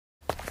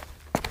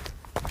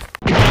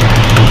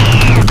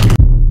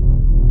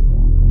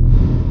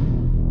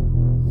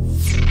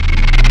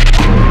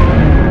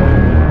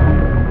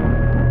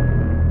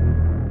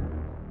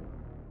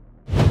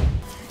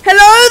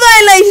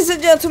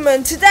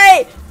gentlemen,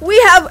 today we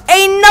have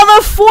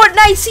another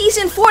Fortnite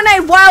season.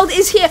 Fortnite Wild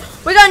is here.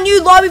 We got a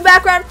new lobby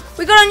background,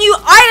 we got a new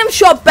item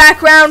shop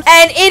background,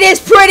 and it is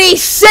pretty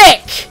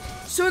sick.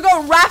 So we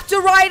got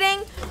raptor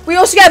riding, we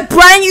also get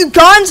brand new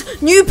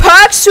guns, new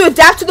perks to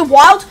adapt to the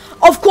wild,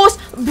 of course,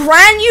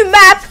 brand new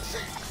map,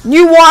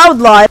 new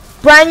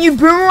wildlife, brand new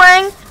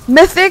boomerang,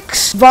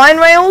 mythics, vine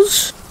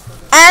rails,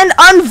 and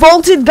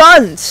unvaulted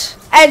guns,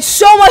 and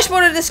so much more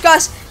to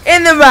discuss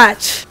in the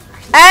match.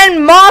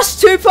 And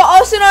Master Pooper,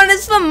 also known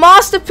as the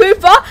Master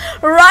Pooper,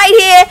 right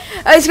here.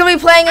 He's going to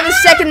be playing in the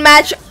second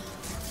match.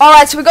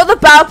 Alright, so we got the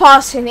Battle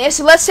Pass in here,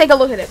 so let's take a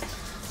look at it.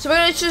 So we're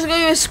going to just do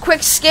a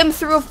quick skim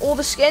through of all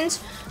the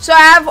skins. So I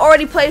have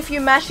already played a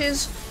few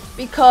matches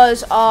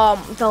because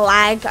the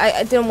lag,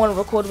 I didn't want to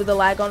record with the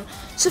lag on.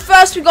 So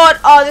first we got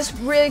this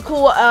really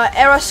cool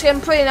Era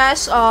skin, pretty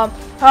nice. Her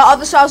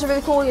other styles are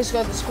really cool. He's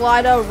got this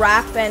glider,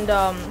 wrap, and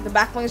the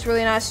back bling is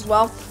really nice as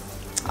well.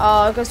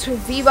 Goes to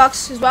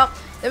V-Bucks as well.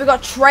 Then we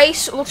got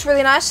Trace, looks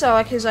really nice, so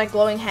like his like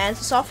glowing hands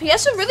and stuff. He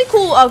has a really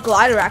cool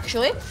glider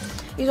actually.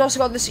 He's also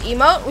got this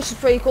emote, which is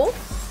pretty cool.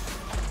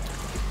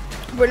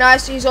 Pretty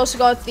nice. He's also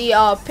got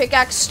the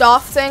pickaxe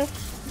staff thing,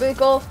 really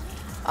cool.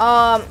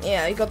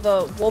 Yeah, you got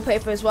the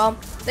wallpaper as well.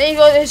 Then you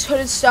got his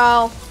hooded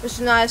style, which is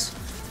nice.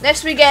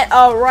 Next we get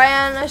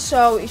Ryan,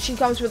 so she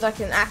comes with like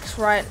an axe,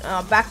 right?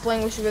 Back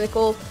bling, which is really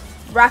cool.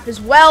 Wrap as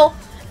well,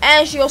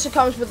 and she also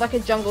comes with like a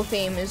jungle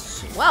theme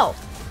as well.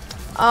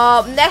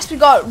 Next we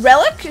got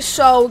Relic,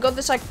 so we got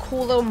this like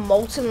cool little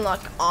molten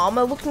like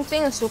armor looking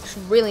thing. This looks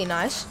really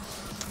nice.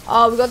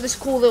 We got this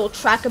cool little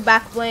tracker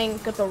back bling,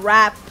 got the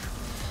wrap,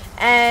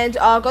 and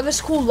got this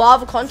cool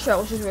lava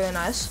contrail, which is really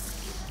nice.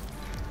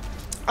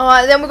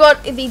 Then we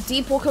got the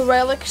Deep Walker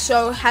Relic,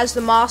 so it has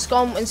the mask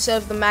on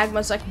instead of the magma.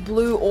 It's like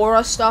blue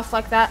aura stuff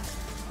like that,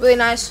 really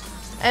nice.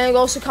 And it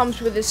also comes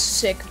with this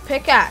sick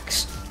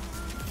pickaxe.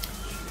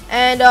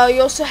 And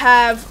you also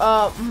have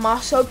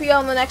Marsopia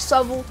on the next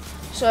level.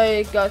 So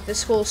you got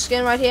this cool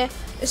skin right here.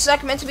 This is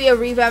like meant to be a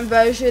revamped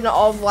version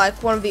of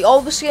like one of the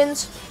older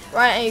skins,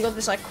 right? And you got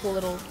this like cool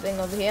little thing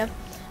over here.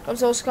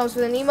 It also comes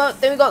with an emote.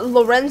 Then we got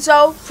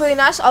Lorenzo, pretty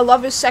nice. I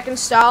love his second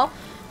style.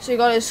 So you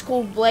got his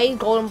cool blade,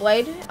 golden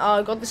blade. You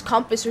got this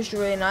compass, which is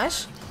really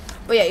nice.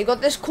 But yeah, you got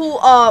this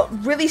cool,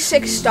 really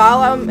sick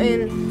style.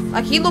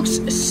 Like he looks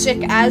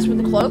sick as with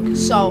the cloak,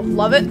 so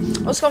love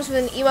it. Also comes with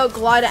an emote,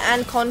 glider,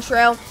 and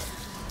contrail.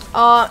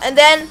 And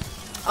then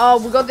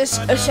we got this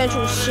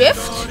essential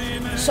shift.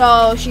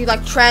 So she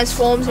like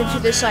transforms into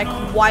this like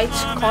white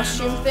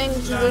costume thing,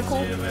 which is really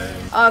cool.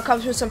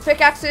 Comes with some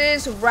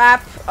pickaxes,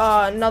 wrap,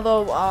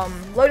 another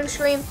loading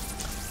screen,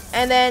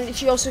 and then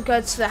she also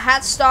gets the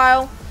hat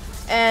style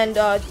and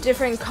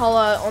different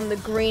color on the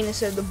green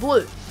instead of the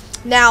blue.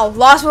 Now,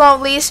 last but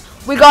not least,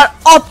 we got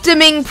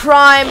Optimus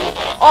Prime,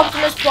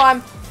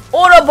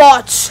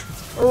 Autobots,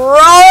 roll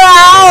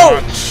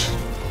out!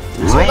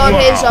 So we got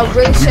his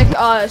really sick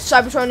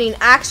Cybertronian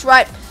axe,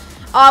 right?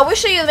 I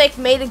wish they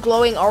made it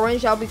glowing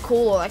orange, that would be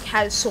cool, or like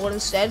had a sword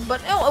instead,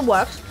 but it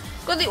works.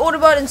 Got the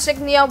Autobot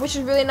insignia, which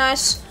is really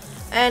nice,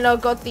 and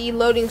got the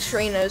loading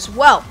screen as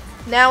well.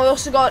 Now we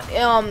also got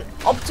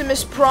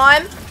Optimus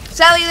Prime.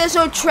 Sadly, there's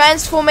no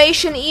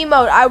transformation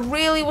emote. I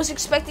really was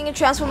expecting a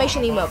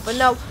transformation emote, but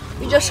no,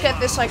 we just get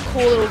this like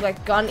cool little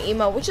like gun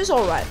emote, which is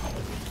alright.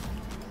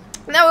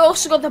 Now we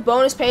also got the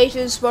bonus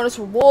pages, bonus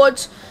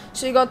rewards.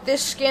 So you got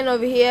this skin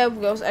over here,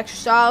 we got extra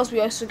styles. We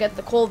also get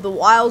the Call of the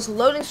Wilds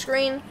loading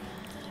screen.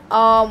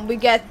 We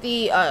get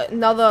the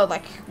another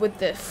like with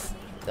the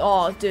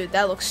oh dude,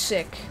 that looks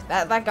sick.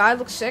 That guy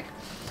looks sick.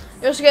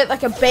 You also get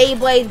like a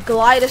Beyblade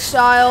glider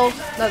style,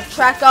 another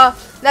tracker.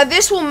 Now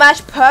this will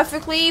match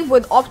perfectly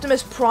with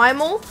Optimus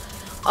Primal,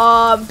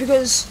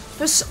 because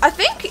I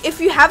think if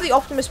you have the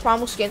Optimus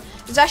Primal skin,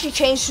 it's actually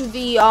changed to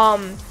the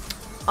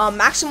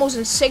Maximal's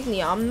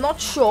insignia. I'm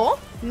not sure,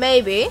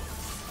 maybe.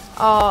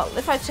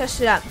 If I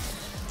test it out,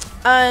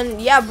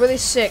 and yeah, really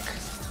sick.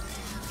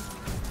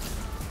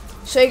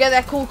 So you get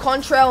that cool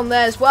contrail in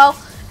there as well,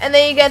 and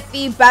then you get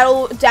the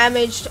battle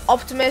damaged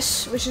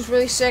Optimus, which is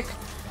really sick.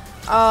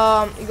 You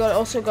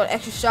also got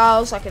extra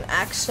styles like an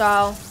axe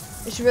style,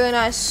 which is really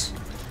nice.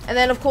 And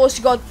then of course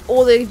you got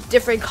all the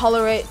different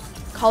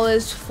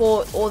colors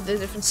for all the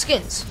different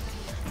skins.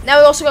 Now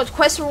we also got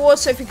quest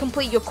rewards, so if you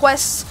complete your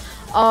quests,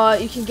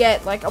 you can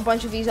get like a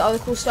bunch of these other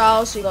cool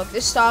styles. So you got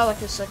this style,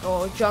 like it's like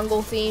all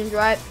jungle themed,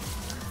 right?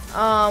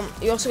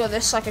 You also got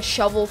this like a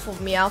shovel for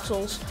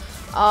Meowscles.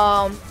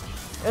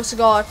 You also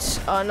got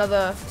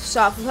another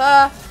style for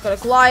her. Got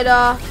a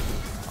glider.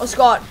 Also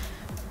got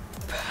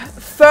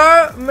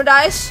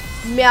Paradise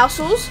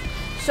Meowscles.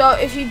 So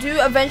if you do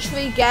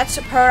eventually get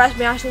Paradise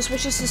Meowscles,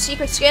 which is the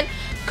secret skin,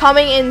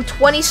 coming in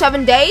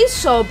 27 days,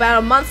 so about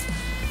a month.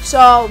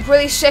 So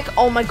really sick.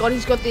 Oh my god,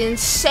 he's got the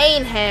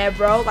insane hair,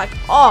 bro. Like,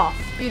 oh,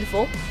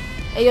 beautiful.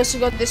 And he also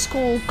got this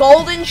cool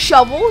golden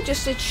shovel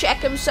just to check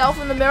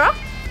himself in the mirror.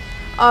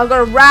 Got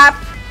a wrap.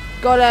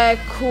 Got a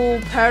cool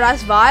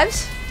Paradise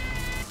vibes.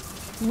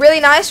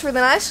 Really nice,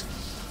 really nice.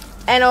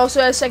 And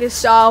also a second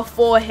style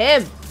for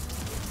him.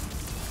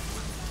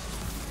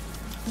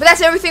 But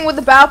that's everything with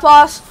the Battle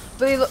Pass.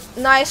 Really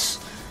nice.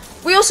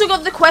 We also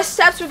got the quest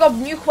tabs. We got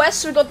new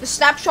quests. We got the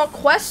snapshot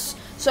quests.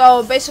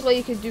 So basically,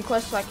 you can do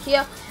quests like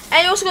here.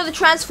 And you also got the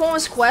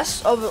Transformers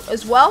quest over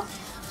as well.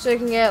 So you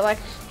can get like,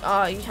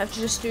 you have to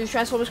just do the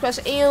Transformers quest.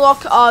 And you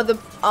unlock the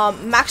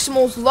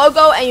Maximal's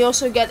logo. And you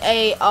also get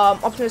a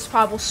Optimus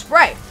Primal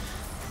spray.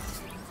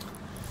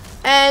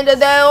 And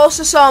there are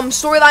also some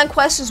storyline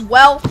quests as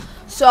well.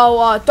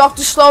 So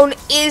Dr. Slone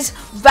is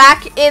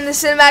back in the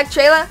cinematic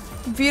trailer.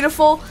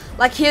 Beautiful.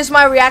 Like, here's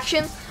my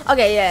reaction.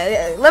 Okay,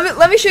 yeah.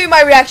 Let me show you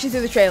my reaction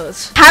to the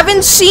trailers.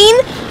 Haven't seen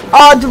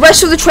the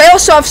rest of the trailer,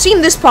 so I've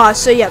seen this part.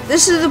 So yeah,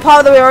 this is the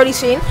part that we already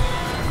seen.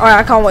 All right,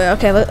 I can't wait.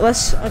 Okay,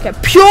 let's. Okay,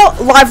 pure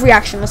live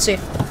reaction. Let's see.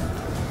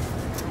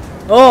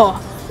 Oh,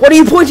 what are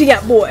you pointing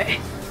at, boy?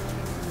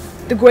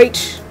 The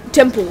Great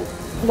Temple.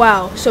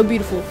 Wow, so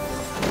beautiful.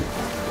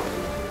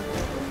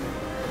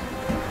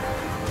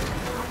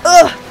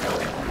 Ugh.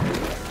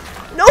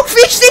 No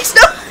fish sticks,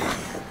 no.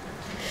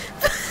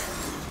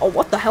 Oh,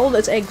 what the hell?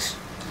 There's eggs.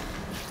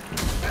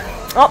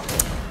 Oh,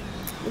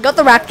 we got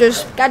the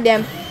raptors.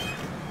 Goddamn.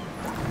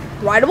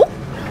 Rideable.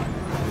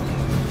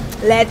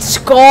 Let's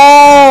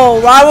go,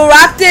 rival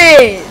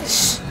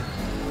raptors.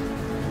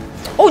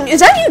 Oh, is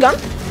that a new gun?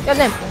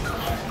 Goddamn.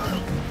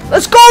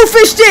 Let's go,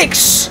 fish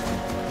sticks.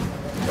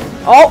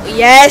 Oh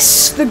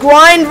yes, the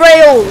grind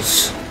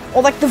rails,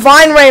 or like the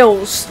vine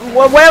rails,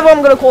 whatever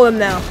I'm gonna call them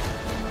now.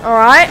 All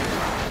right.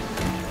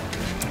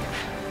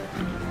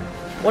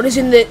 What is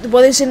in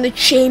the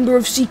Chamber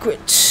of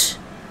Secrets?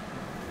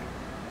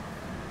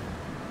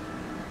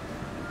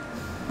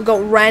 We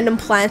got random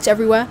plants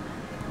everywhere.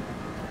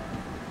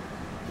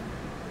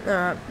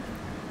 Alright.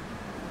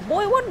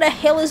 Boy, what the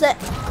hell is that?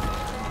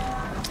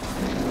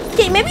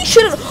 Okay, maybe you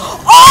shouldn't.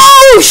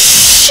 Oh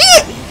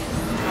shit!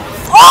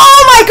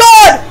 Oh my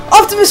god!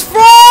 Optimus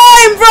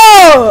Prime,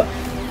 bro!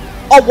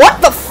 Oh, what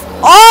the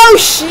oh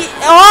shit!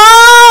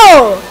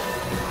 Oh!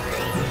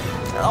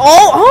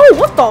 Oh,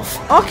 what the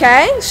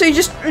okay, so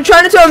you're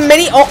trying to do a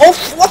mini,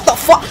 what the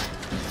fuck?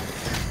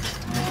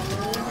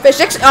 Fish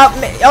sticks,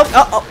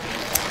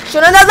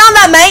 shouldn't have done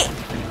that, mate.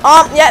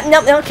 Yeah,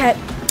 no, okay.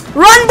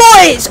 Run,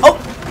 boys! Oh,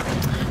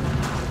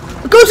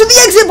 go to the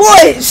exit,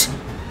 boys!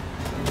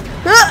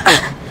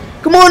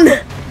 Come on.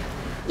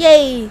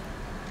 Yay.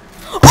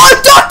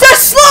 Oh, Dr.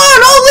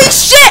 Slone, holy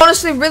shit!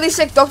 Honestly, really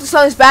sick. Dr.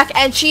 Slone is back,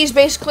 and she's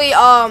basically,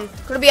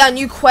 gonna be our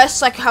new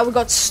quests, like how we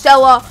got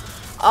Stella.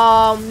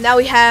 Now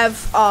we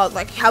have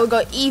like how we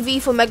got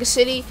Eevee for Mega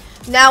City.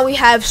 Now we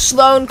have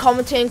Slone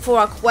commenting for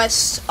our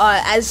quests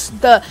as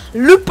the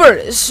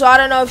Loopers. So I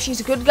don't know if she's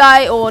a good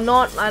guy or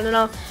not. I don't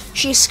know.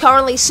 She's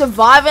currently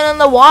surviving in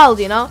the wild,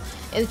 you know,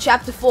 in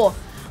chapter 4.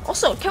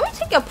 Also, can we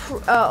take a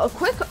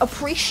quick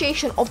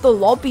appreciation of the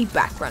lobby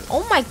background?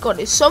 Oh my god,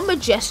 it's so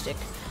majestic.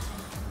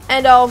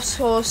 And of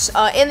course,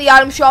 in the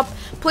item shop,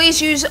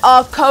 please use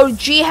code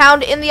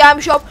GHOUND in the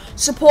item shop.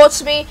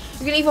 Supports me.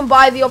 You can even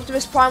buy the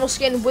Optimus Primal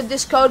skin with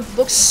this code.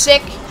 Looks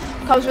sick.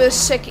 Comes with a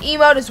sick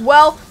emote as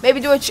well. Maybe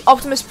do an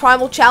Optimus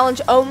Primal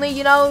challenge only,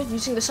 you know,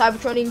 using the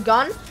Cybertronian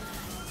gun.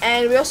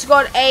 And we also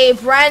got a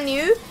brand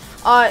new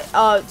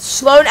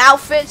Slone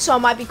outfit, so I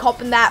might be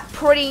copping that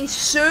pretty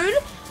soon.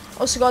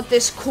 Also got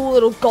this cool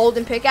little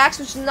golden pickaxe,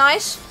 which is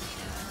nice.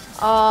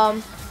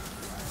 And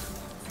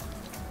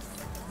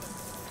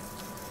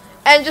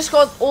just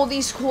got all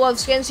these cool other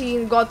skins. So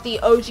you got the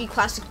OG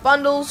classic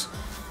bundles.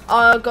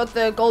 Got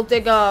the gold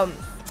digger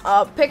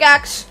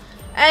pickaxe.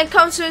 And it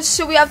comes to,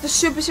 so we have the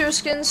Super Series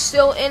skins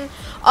still in.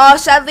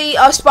 Sadly,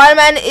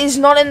 Spider-Man is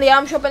not in the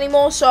item shop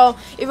anymore. So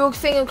if you're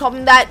thinking of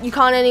copying that, you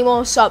can't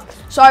anymore. So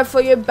sorry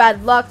for your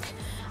bad luck.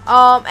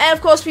 And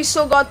of course, we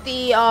still got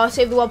the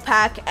Save the World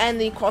pack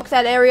and the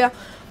Croc-That area.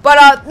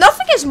 But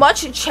nothing has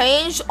much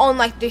changed on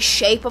like the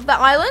shape of the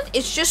island.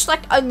 It's just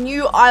like a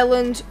new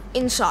island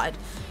inside.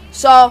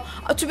 So,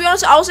 to be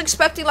honest, I was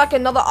expecting like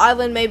another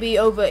island maybe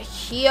over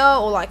here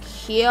or like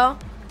here.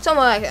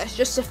 Something like that,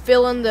 just to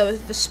fill in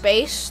the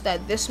space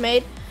that this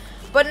made.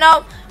 But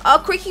no,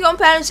 Creaky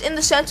Compound is in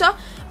the center.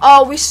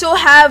 We still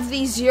have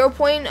the 0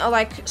 point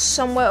like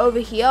somewhere over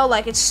here.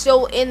 Like it's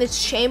still in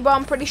its chamber,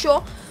 I'm pretty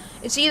sure.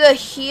 It's either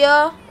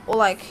here or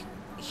like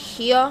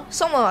here,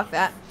 something like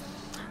that.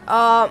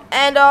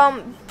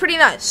 Pretty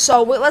nice.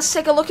 So let's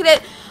take a look at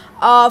it.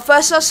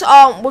 First,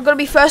 we're gonna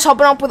be first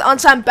hopping up with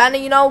Unsigned Banner,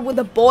 you know, with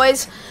the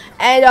boys,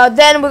 and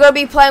then we're gonna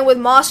be playing with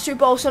Master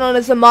Pooper, also known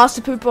as the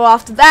Master Pooper.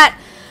 After that,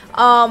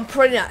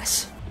 pretty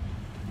nice.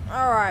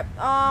 All right,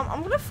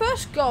 I'm gonna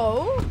first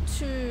go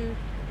to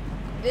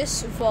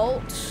this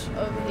vault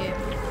over here,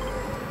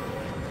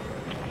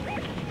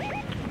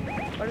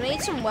 but I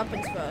need some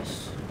weapons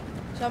first.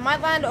 So I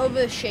might land over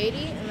the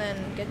Shady and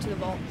then get to the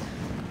vault.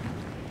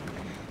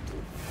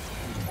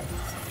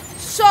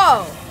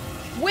 So,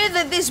 with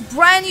this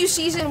brand new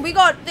season, we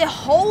got the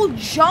whole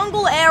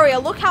jungle area.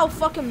 Look how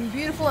fucking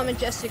beautiful and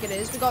majestic it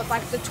is. We got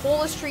like the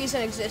tallest trees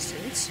in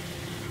existence.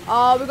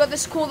 We got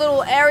this cool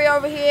little area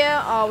over here.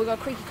 We got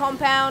Creaky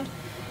Compound.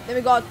 Then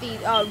we got the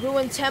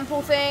ruined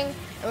temple thing.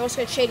 And we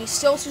also got Shady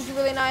Stilts, which is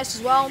really nice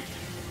as well.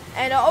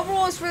 And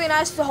overall, it's really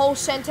nice. The whole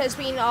center has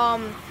been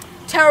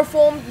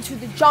terraformed into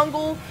the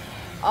jungle.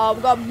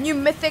 We got new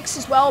mythics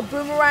as well,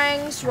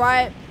 boomerangs,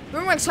 right?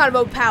 Boomerang's kind of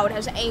overpowered. It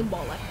has an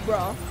aimbot, like,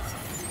 bro.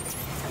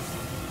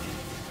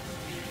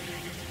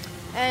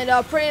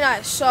 And pretty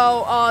nice.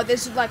 So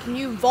there's like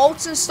new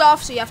vaults and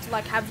stuff. So you have to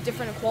like have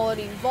different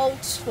quality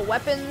vaults for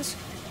weapons.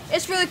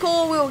 It's really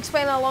cool. We'll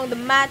explain that along the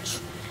match.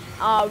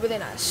 Really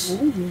nice.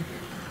 Ooh.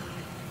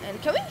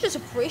 And can we just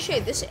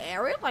appreciate this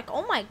area? Like,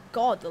 oh my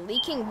god, the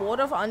leaking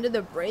water under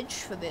the bridge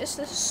for this.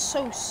 This is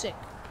so sick.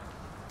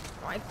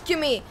 Alright,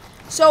 gimme.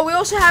 So we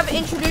also have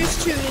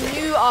introduced to the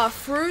new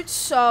fruits.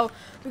 So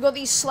we got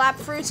these slap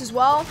fruits as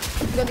well.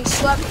 We got these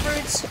slap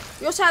fruits.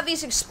 We also have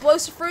these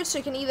explosive fruits, so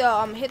you can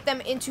either hit them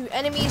into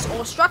enemies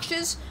or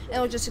structures, and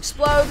it'll just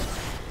explode.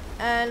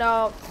 And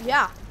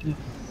yeah.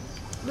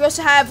 We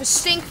also have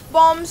stink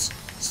bombs,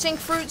 stink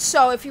fruits.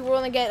 So if you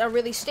want to get a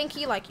really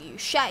stinky, like you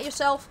shat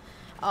yourself,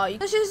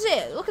 this is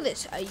it. Look at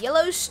this, a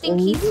yellow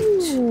stinky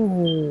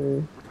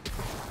fruit.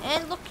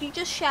 And look, you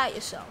just shat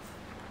yourself.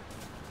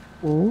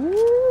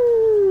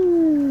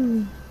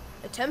 Ooh.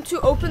 Attempt to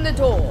open the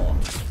door.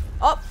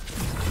 Up.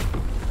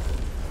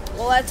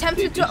 Well, I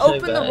attempted to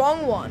open the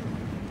wrong one.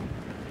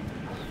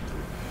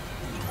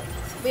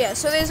 But yeah,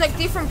 so there's like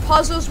different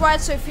puzzles, right?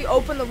 So if you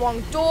open the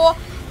wrong door,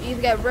 you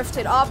either get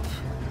rifted up,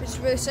 which is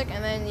really sick.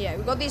 And then yeah,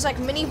 we got these like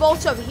mini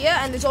vaults over here,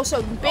 and there's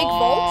also big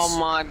vaults. Oh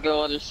my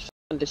god, it's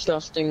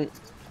disgusting.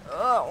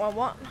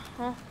 What?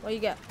 Huh? What do you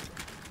get?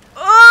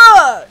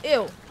 Oh,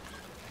 ew.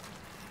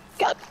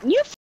 God, you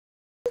f***er.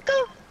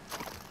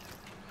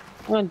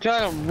 You gonna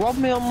try to rub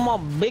me on my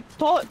big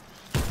pot?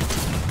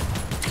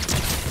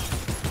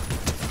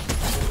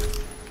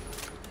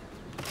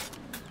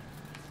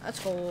 That's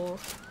cool.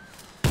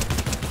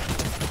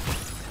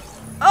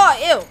 Oh,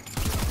 ew.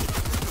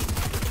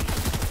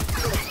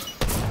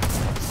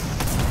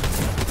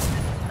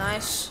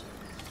 Nice.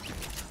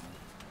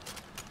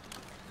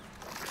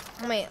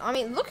 I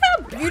mean, look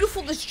how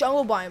beautiful this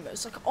jungle biome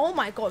is. Like, oh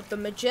my god, the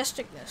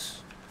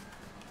majesticness.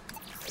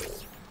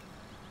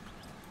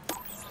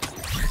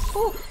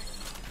 Ooh.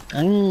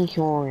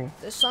 The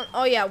sun.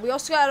 Oh yeah, we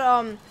also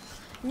got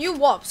new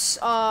wasps.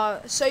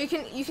 So you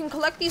can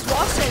collect these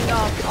wasps and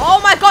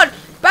oh my god,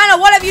 Banner,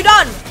 what have you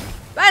done?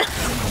 Banner.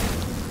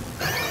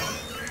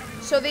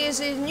 So there's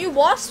a new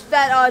wasp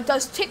that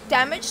does tick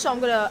damage. So I'm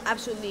gonna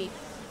absolutely,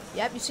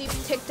 yep. You see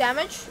tick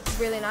damage,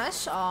 really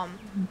nice.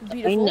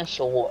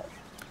 Beautiful.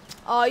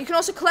 You can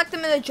also collect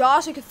them in a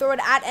jar, so you can throw it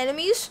at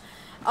enemies.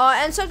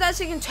 And sometimes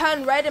they can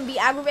turn red and be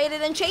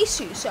aggravated and chase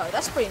you. So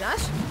that's pretty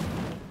nice.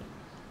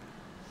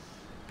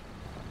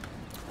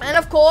 And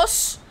of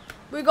course,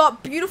 we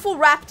got beautiful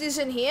raptors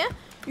in here.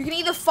 You can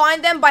either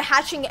find them by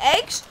hatching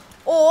eggs,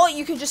 or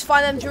you can just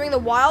find them during the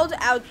wild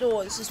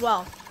outdoors as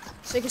well.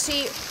 So you can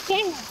see,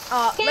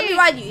 let me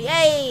ride you,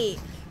 yay!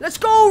 Let's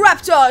go,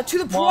 Raptor, to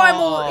the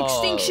primal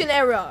extinction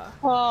era.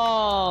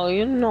 Oh,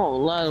 you're not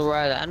allowed to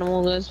ride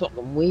animals, that's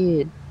fucking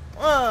weird.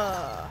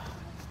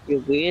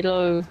 You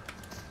weirdo.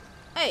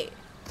 Hey.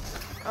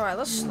 Alright,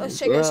 let's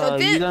check it. So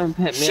this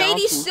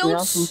Shady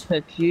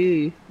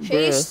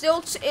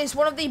Stilts is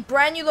one of the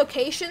brand new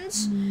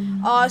locations.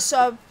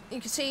 So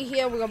you can see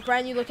here we got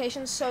brand new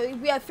locations. So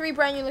we have 3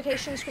 brand new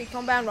locations: Creek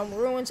Compound, Rumble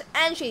Ruins,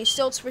 and Shady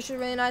Stilts, which is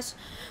really nice.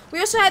 We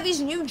also have these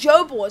new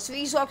Joe boards. So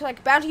these look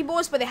like bounty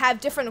boards, but they have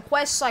different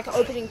quests like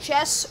opening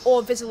chests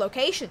or visit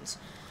locations.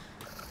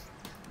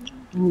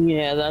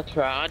 Yeah, that's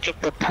right. I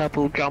dropped a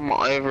purple drum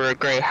over a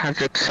grey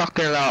hazard. Suck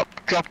it up.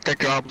 Drop the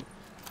drum.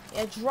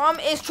 Yeah, drum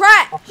is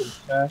trash.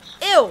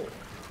 Ew.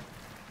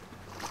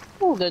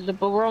 Oh, there's a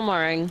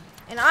boomerang.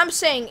 And I'm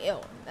saying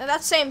ill. And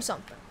that's saying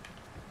something.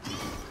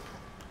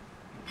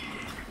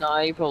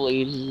 Nah, he probably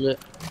uses it.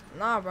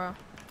 Nah, bro.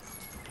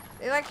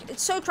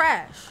 It's so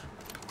trash.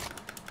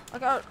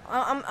 Like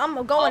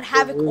I'm going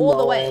Havoc all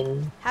the way.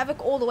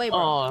 Havoc all the way, bro.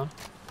 Oh,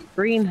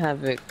 green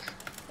Havoc.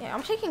 Yeah,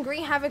 I'm taking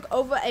green Havoc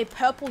over a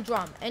purple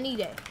drum any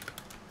day.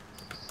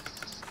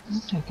 I'm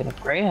taking a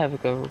grey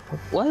Havoc over.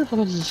 What the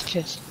fuck is this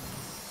chest?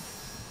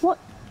 What?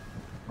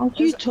 Oh,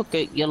 you took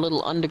it, you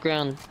little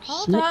underground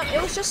Hold up,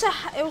 it was just a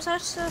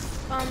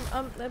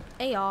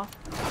AR.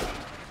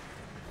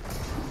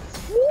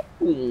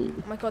 Ooh. Oh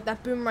my god,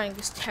 that boomerang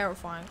is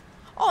terrifying.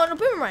 Oh, and a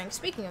boomerang,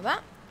 speaking of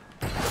that.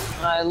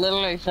 I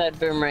literally said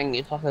boomerang,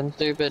 you fucking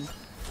stupid.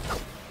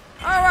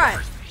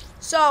 Alright,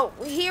 so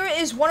here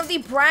is one of the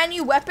brand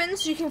new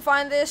weapons. You can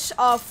find this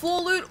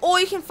full loot, or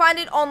you can find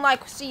it on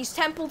like these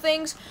temple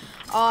things.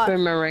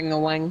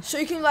 Boomerang-a-wang. So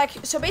you can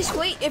so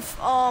basically if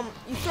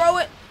you throw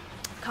it,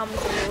 comes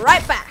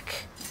right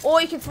back, or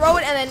you can throw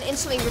it and then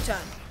instantly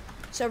return.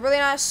 So really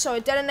nice. So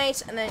it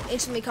detonates and then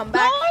instantly come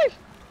back. No!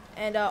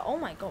 And oh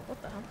my god,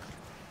 what the hell?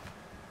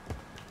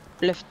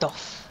 Lift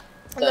off.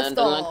 Lift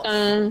off.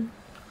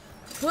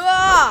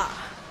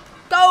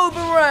 Go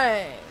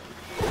boomerang!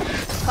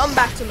 Come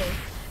back to me.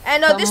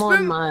 And this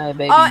boom.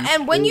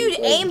 And when you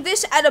aim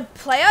this at a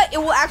player, it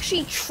will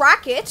actually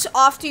track it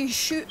after you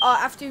shoot.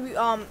 After you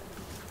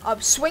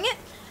swing it.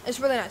 It's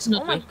really nice.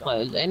 Not oh my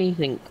god.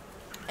 Anything.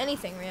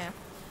 Anything, yeah.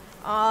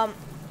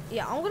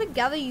 Yeah, I'm gonna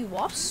gather you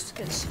wasps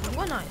because I'm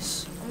going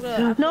nice. I'm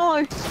gonna.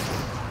 No.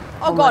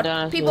 Oh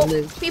god, people.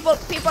 Oh,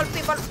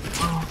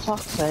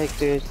 fuck's sake,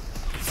 dude.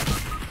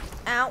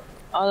 Ow.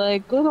 Are they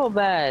good or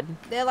bad?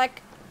 They're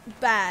like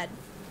bad.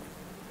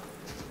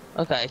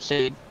 Okay,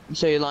 so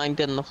you're lying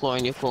dead on the floor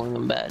and you're calling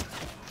them bad.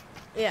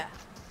 Yeah.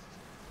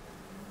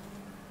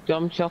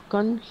 Jump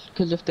shotguns?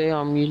 Because if they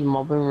are, I'm using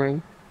my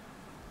boomerang.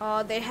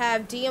 They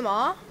have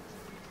DMR.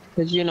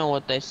 Because you know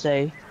what they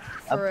say.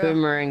 For real.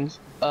 Boomerang's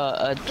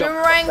a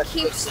boomerang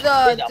keeps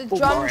the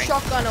drum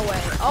shotgun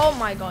away. Oh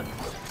my god.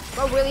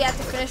 Bro really had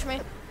to finish me?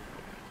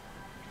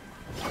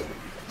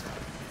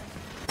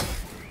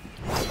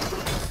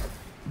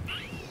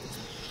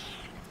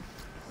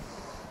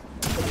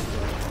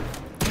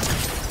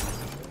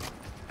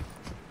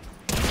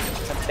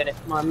 Finish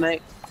my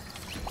mate.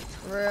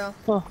 For real.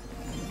 Oh.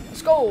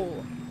 Let's go.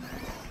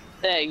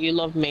 There, you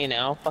love me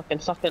now. Fucking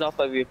suck it up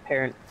over your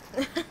parent.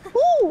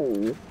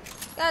 Ooh.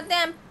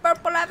 Goddamn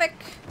purple havoc.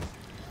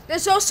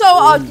 There's also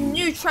a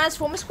new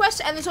Transformers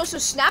quest, and there's also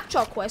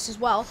Snapshot quest as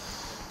well.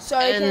 So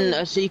and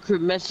a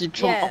secret message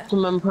from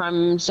Optimum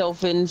Prime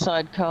himself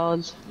inside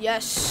cards.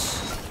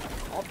 Yes,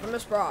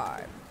 Optimus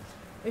Prime,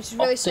 which is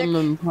really sick.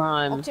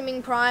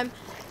 Optimum Prime,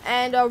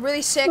 and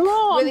really sick,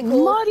 really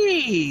cool.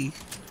 Muddy.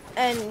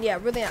 And yeah,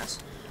 really nice.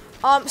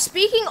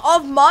 Speaking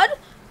of mud,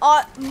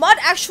 mud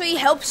actually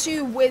helps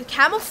you with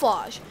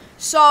camouflage.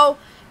 So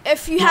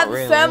if you have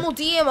thermal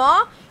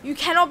DMR, you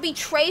cannot be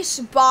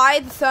traced by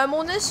the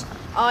thermalness.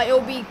 It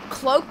will be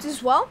cloaked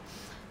as well.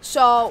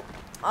 So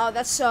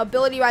that's the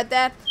ability right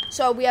there.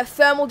 So we have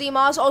thermal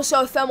DMRs,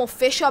 also thermal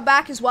fish are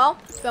back as well.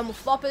 Thermal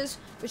floppers,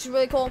 which is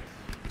really cool.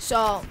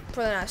 So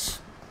pretty nice.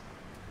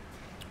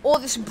 All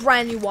this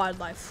brand new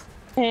wildlife.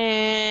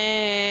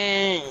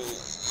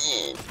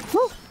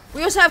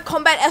 We also have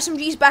combat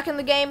SMGs back in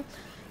the game,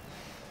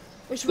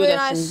 which is really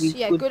nice. SMG.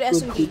 Yeah, good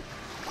SMG.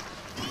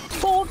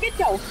 Oh, get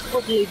your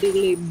ugly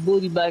diggly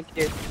booty back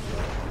here.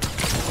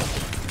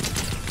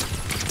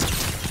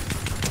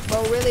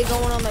 Bro, really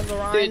going on the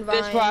grind. Dude,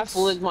 this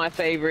rifle is my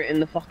favorite in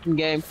the fucking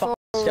game. For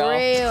Fuck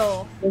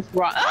real. This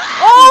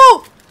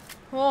Oh!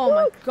 Oh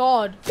my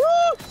god.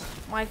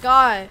 My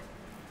guy.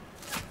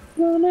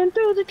 Running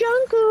through the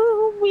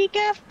jungle, we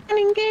got fun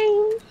and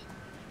games.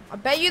 I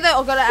bet you they're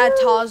gonna add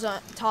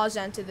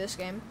Tarzan to this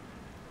game.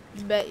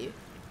 Bet you.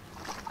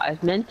 I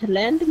meant to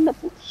land in the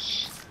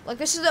bush. Like,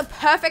 this is a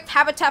perfect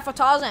habitat for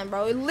Tarzan,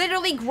 bro. It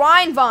literally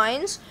grind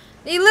vines.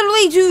 They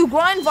literally do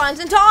grind vines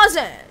in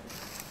Tarzan.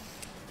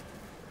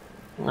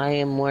 I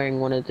am wearing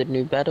one of the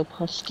new Battle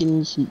Pass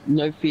skins,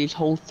 No Fear's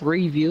whole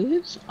 3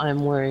 viewers.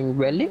 I'm wearing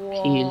Relic.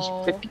 Whoa. He is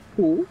pretty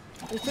cool.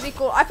 It's pretty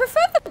cool. I prefer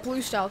the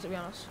blue style, to be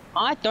honest.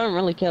 I don't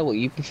really care what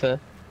you prefer.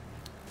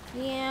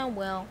 Yeah,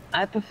 well.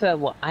 I prefer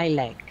what I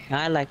like.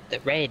 I like the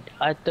red.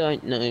 I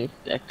don't know,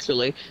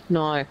 actually.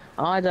 No,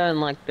 I don't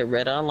like the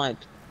red. I like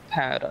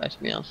Paradise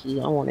Mouses.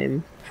 I want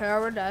him.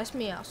 Paradise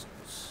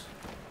Mouses.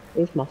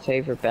 He's my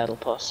favorite Battle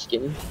Pass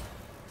skin.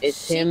 It's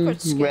Secret him,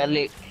 skin.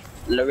 Relic,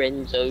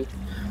 Lorenzo.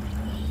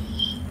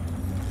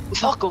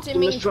 Fuck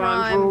Optimus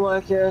Prime for a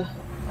worker.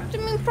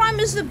 Optimus Prime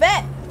is the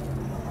bet.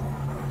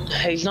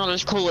 He's not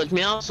as cool as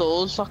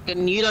Mouseles.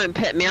 Fucking, you don't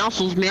pet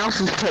Mouseles,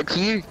 Mouseles pet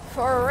you.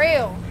 For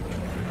real.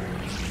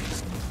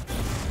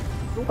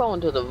 I'm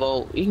going to the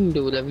vault. You can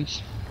do whatever you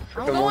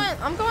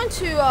I'm going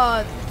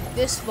to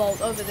this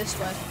vault over this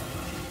way.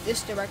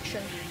 This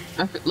direction.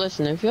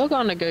 Listen, if you're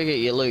gonna go get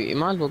your loot, you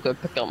might as well go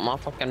pick up my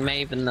fucking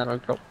Maven that I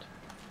dropped.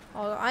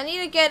 Oh, I need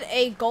to get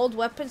a gold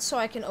weapon so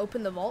I can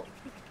open the vault.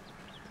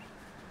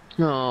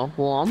 Oh,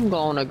 well, I'm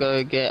gonna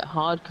go get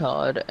hard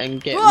card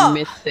and get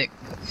mythic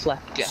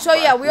flapjack. So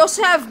yeah, we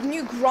also have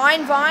new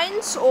grind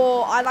vines,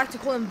 or I like to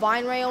call them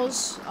vine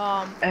rails.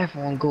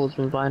 Everyone calls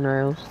them vine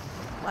rails.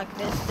 Like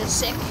they're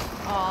sick.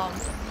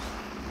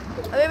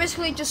 They're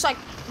basically just like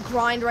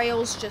grind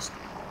rails, just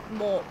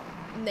more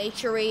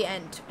naturey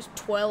and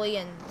twirly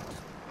and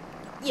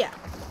yeah.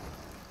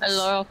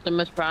 Hello,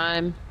 Optimus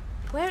Prime.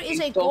 Where is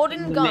a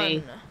golden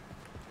gun?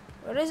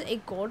 Where is a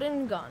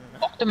golden gun?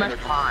 Optimus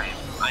Prime,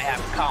 I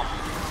have come.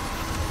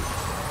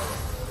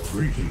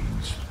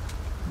 Greetings.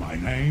 My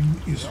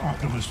name is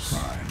Optimus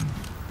Prime.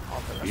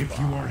 If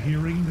you are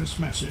hearing this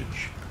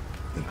message,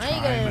 the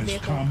time has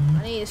come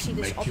I need to see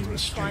this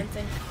Optimus Prime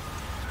thing.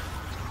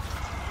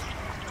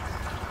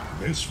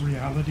 This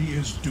reality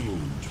is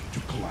doomed to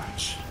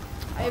collapse.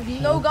 I have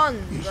no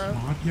guns, is bro.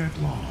 not yet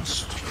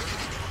lost.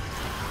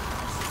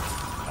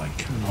 I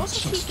cannot Also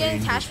keep sustain getting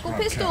this tactical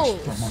broadcast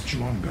pistols. for much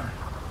longer.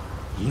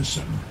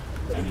 Listen,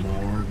 and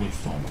more will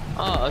follow.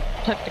 Oh, a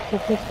tactical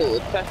pistol, a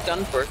test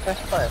gun for a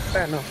test fire.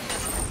 Fair enough.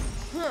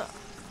 Huh.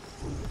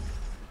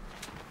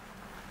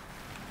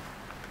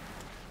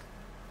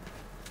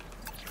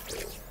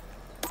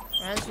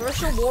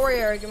 Transversal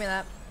Warrior, give me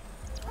that.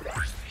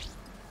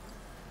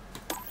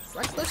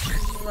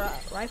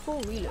 Reckless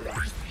Rifle Reload.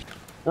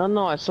 Oh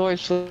no, I saw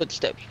his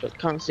footsteps, but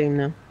can't see him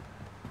now.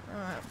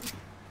 Alright.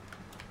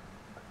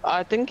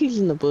 I think he's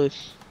in the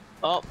bush.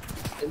 Oh,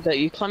 is that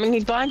you coming?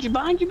 He's behind you,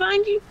 behind you,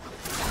 behind you!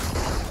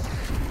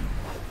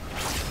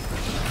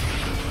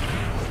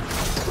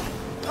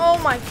 Oh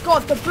my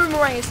god, the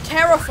boomerang is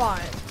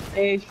terrifying.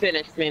 He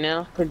finished me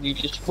now, because you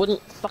just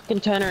wouldn't fucking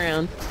turn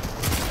around.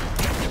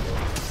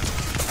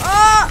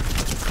 Ah!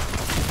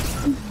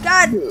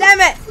 God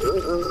damn it!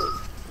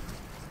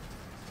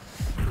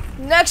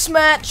 Next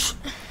match.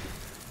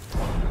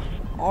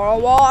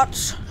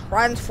 Autobots,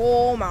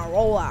 transform and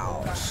roll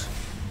out.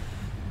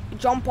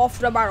 Jump off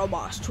the battle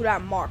bus to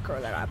that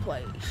marker that I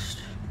placed.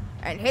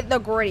 And hit the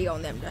gritty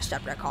on them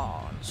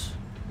Decepticons.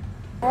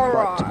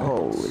 Alright.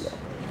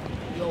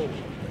 Yo.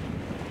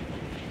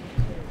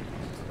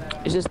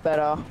 Is this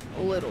better?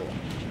 A little.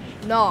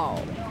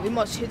 No, we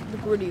must hit the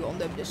gritty on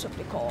them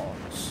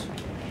Decepticons.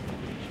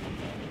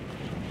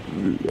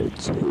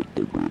 Let's hit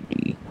the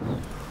gritty.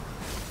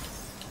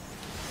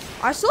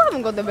 I still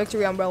haven't got the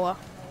victory umbrella.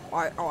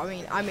 I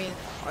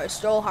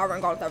still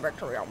haven't got the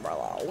victory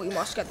umbrella. We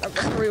must get the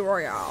victory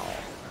royale.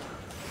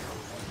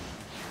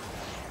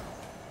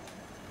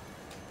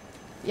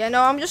 Yeah,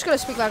 no, I'm just gonna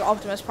speak like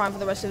Optimus Prime for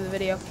the rest of the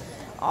video.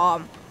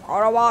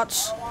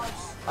 Autobots,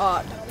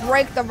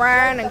 break the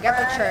van and get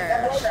the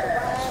chairs.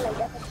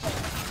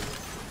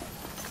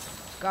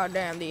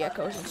 Goddamn, the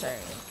echo's insane.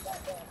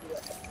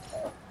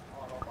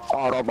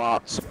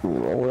 Autobots,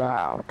 roll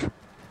out.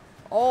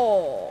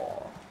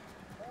 Oh.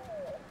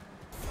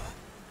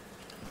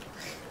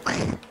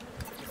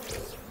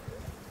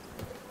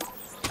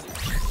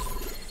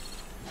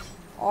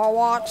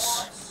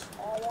 Autobots,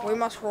 we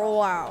must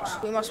roll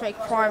out. We must make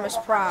Primus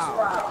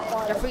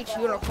proud. Defeat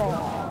Unicorn.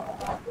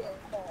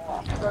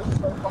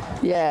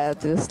 Yeah,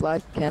 this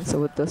slide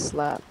cancel with the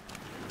slap.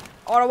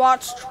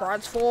 Autobots,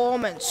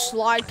 transform and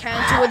slide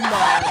cancel with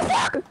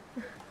mud.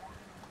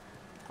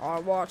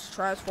 Autobots,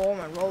 transform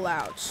and roll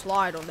out.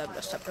 Slide on them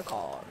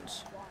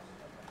Decepticons.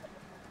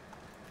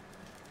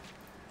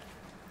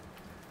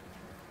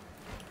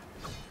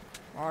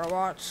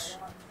 Autobots,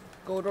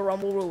 go to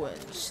Rumble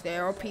Ruins.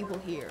 There are people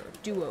here.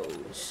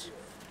 Duos.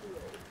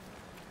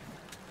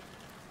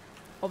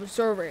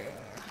 Observing.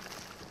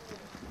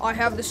 I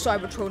have the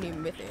Cybertronium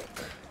Mythic.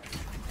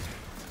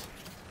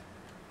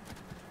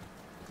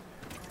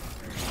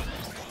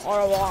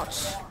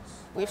 Autobots,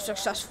 we've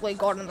successfully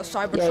gotten the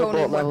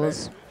Cybertronium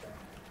weapon.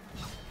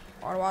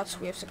 Autobots,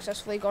 we have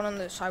successfully gotten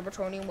the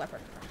Cybertronium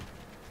weapon.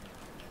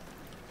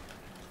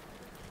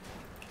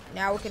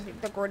 Now we can hit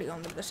the gritty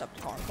on the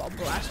Decepticons while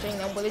blasting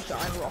them with a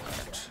giant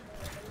rocket.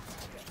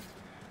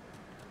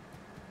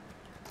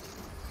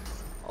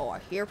 Oh, I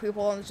hear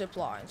people on the zip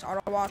lines.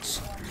 Autobots,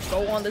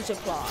 go on the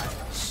zip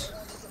lines.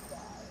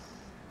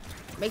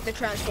 Make the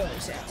transforming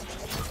sound.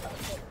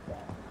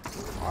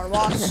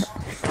 Autobots,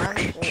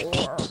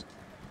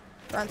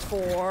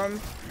 transform,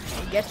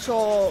 and get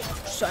your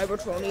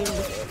Cybertronian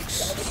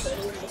mythics.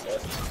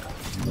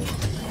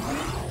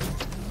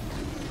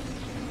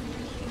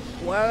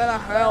 Where the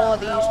hell are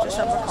these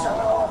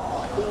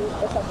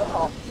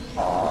Decepticons?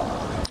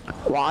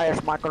 Why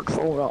is my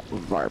controller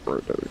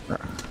vibrating?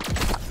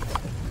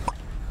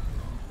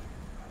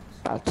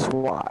 That's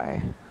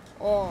why.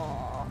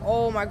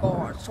 Oh my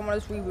god, someone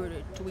has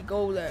rebooted. Do we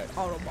go there,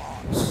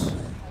 Autobots?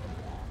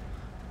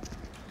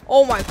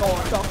 Oh my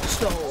god, Dr.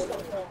 Slone.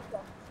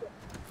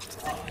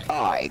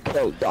 I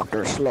killed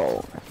Dr.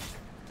 Slone.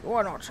 You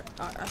are not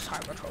a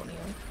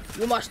Cybertronian.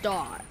 You must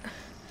die.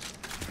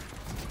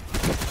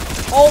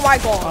 Oh my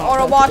god,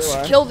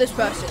 Autobots, kill this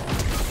person.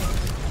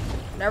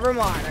 Never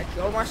mind, I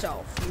killed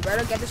myself. You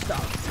better get this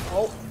done.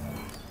 Oh.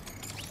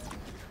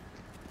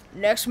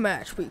 Next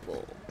match,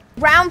 people.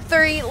 Round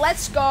 3,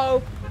 let's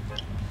go.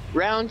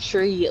 Round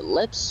 3,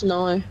 let's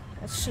snow.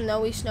 It's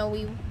snowy.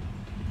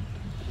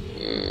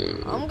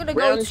 I'm gonna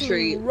go to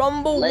 3,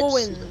 Rumble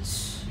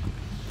Ruins.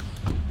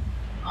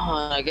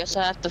 I guess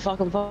I have to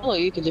fucking follow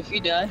you, because if you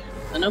die,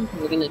 then I'm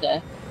probably gonna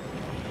die.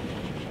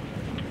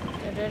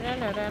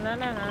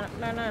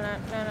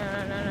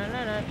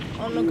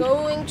 I'm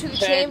going to the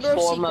Chamber of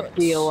Secrets.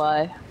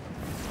 POI.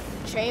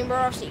 Chamber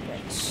of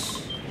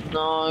Secrets.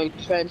 No,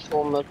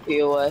 Transformer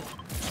POI.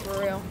 For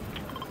real.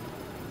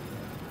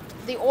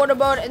 The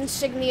Autobot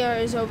insignia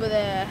is over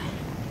there.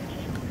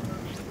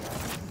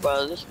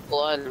 Bro, this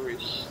blinder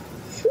is...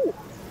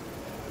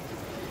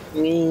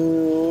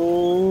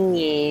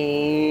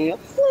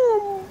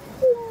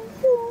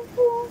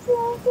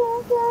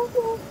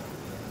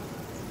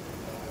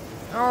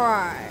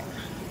 Alright.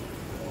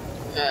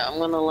 Yeah, I'm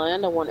gonna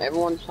land. I want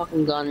everyone's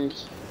fucking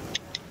guns.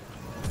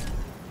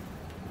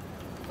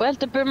 Where's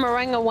the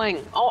boomerang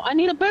wing? Oh, I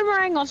need a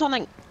boomerang or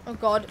something. Oh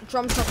god,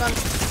 drum shotgun.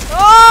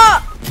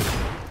 Ah!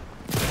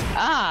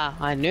 Ah,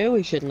 I knew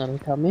we shouldn't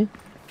have come in.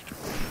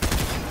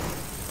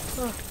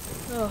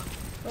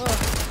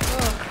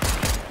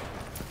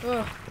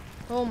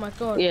 Oh my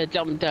god. Yeah,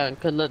 jump down,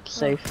 cause that's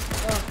safe.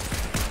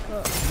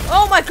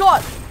 Oh my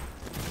god!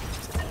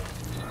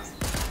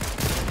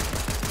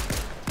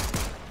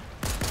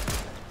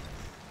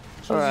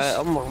 Alright,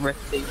 I'm gonna rip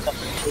these up.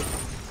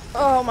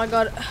 Oh my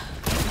god.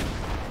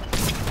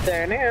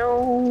 There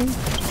now.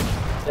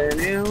 There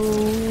now.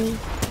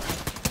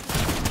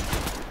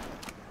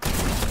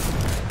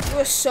 You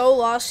were so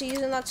last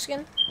season, that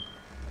skin.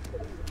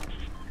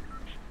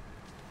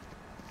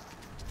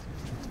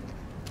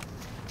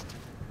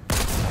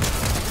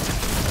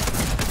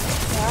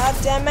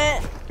 damn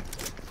it.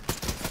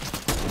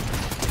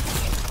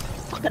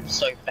 That's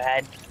so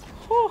bad.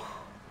 Whew.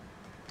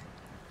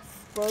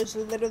 Bro's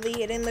literally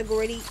hitting the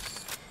gritty.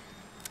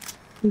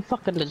 He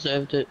fucking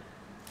deserved it.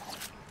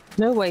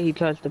 No way he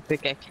tries to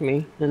pickaxe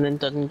me and then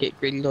doesn't get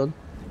grilled on.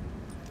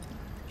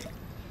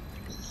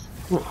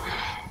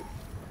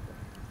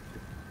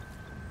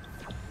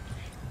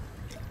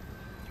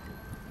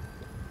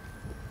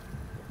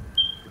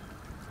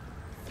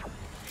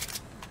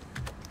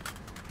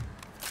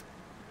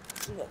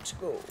 Let's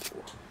go.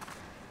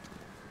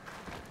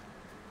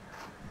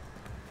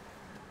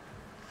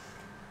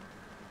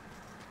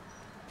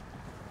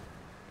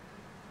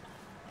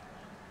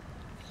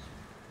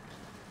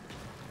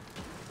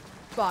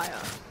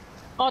 Fire.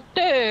 Oh,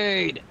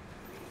 dude!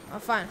 Oh,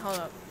 fine, hold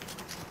up.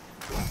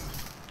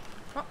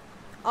 Oh,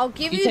 I'll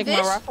give You you take this.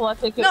 my rifle, I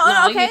take it. No,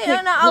 No, okay, you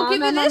take, I'll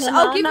give you this.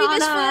 I'll give you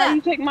this for that.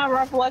 You take my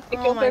rifle, I take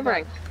Oh your my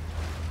boomerang.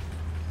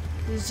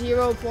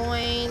 0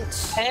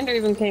 points. Panda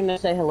even came to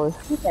say hello.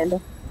 Hey,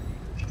 Panda.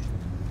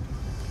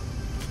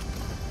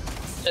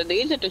 So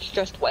these are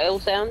distressed whale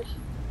sounds?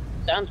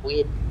 Sounds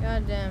weird.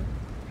 God damn.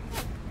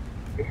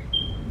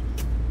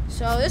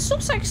 So this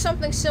looks like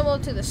something similar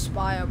to the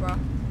Spire, bro.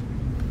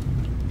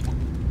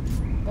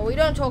 But we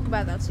don't talk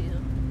about that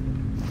season.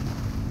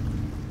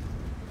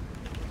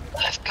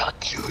 I've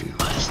got you in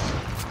my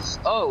sights.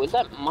 Oh, is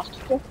that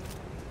mustard?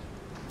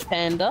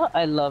 Panda,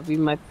 I love you,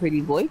 my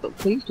pretty boy, but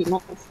please do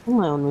not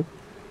fly on me.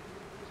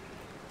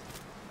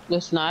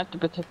 Listen, I have to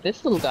protect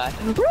this little guy.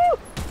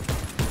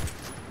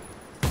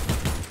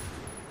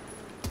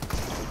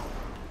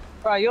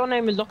 Bro, your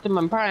name is Dr.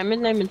 Prime,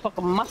 his name is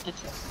fucking Mustard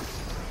Chip.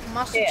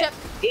 Mustard Chip?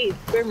 He's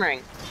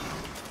boomerang.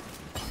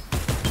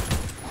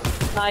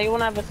 Nah, you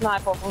wanna have a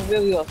sniper,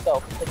 reveal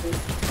yourself.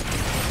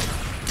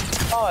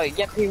 Oh,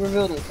 yep, he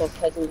revealed himself,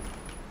 peasant.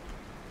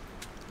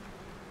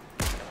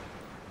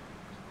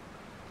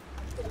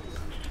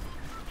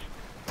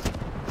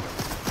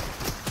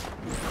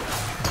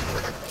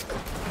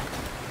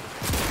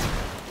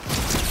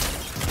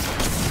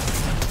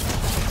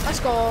 Let's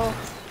go.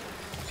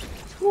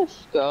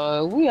 Let's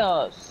go. We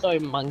are so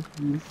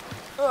monkeys.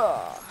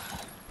 Ugh.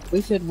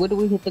 We said, where do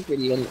we hit the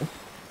gritty on this?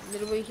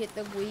 Did we hit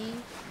the Wii?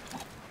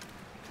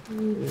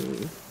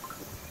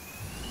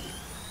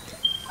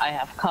 I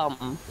have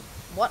come.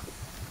 What?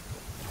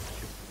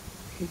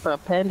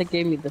 But Panda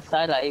gave me the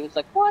side eye. He was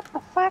like, what the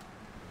fuck?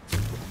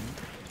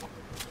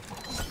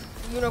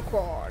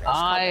 Unicorn is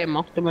I coming. am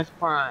Optimus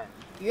Prime.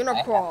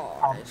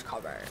 Unicorn is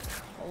coming.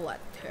 Let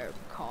him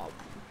come.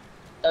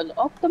 An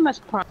Optimus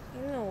Prime.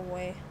 No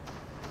way.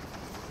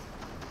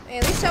 Hey,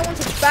 at least I went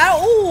to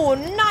battle. Ooh,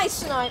 nice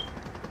snipe.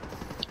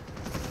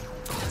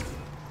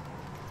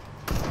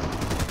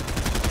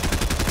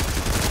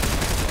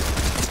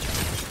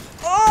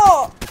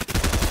 Oh!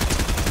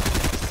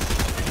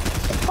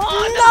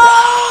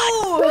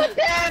 Oh No!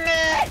 damn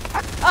it!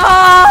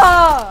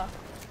 Ah!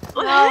 I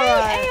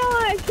hate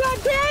AI! God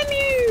damn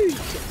you!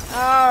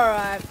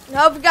 Alright.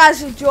 Hope you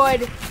guys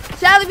enjoyed.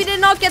 Sadly, we did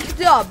not get the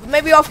dub.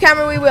 Maybe off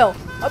camera we will.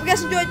 Hope you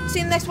guys enjoyed. See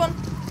you in the next one.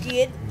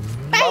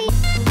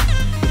 Goodbye.